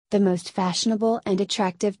The most fashionable and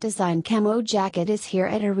attractive design camo jacket is here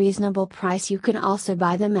at a reasonable price. You can also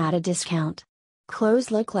buy them at a discount.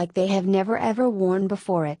 Clothes look like they have never ever worn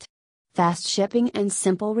before it. Fast shipping and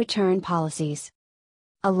simple return policies.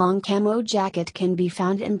 A long camo jacket can be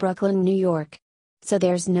found in Brooklyn, New York. So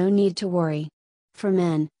there's no need to worry. For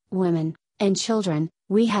men, women, and children,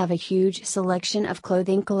 we have a huge selection of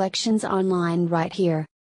clothing collections online right here.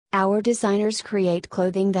 Our designers create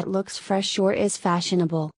clothing that looks fresh or is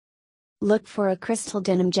fashionable. Look for a crystal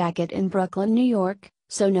denim jacket in Brooklyn, New York,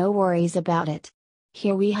 so no worries about it.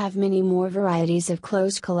 Here we have many more varieties of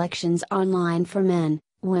clothes collections online for men,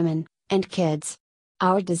 women, and kids.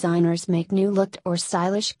 Our designers make new looked or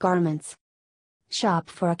stylish garments. Shop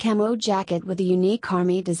for a camo jacket with a unique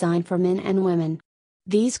army design for men and women.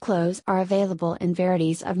 These clothes are available in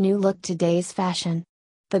varieties of new look today's fashion.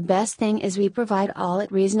 The best thing is we provide all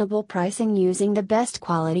at reasonable pricing using the best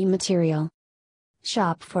quality material.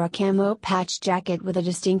 Shop for a camo patch jacket with a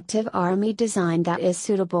distinctive army design that is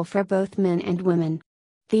suitable for both men and women.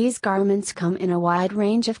 These garments come in a wide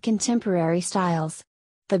range of contemporary styles.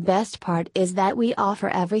 The best part is that we offer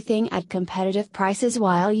everything at competitive prices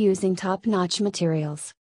while using top-notch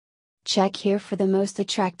materials. Check here for the most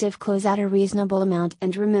attractive clothes at a reasonable amount,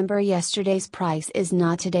 and remember, yesterday's price is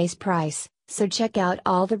not today's price, so check out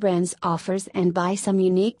all the brand's offers and buy some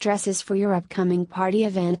unique dresses for your upcoming party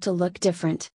event to look different.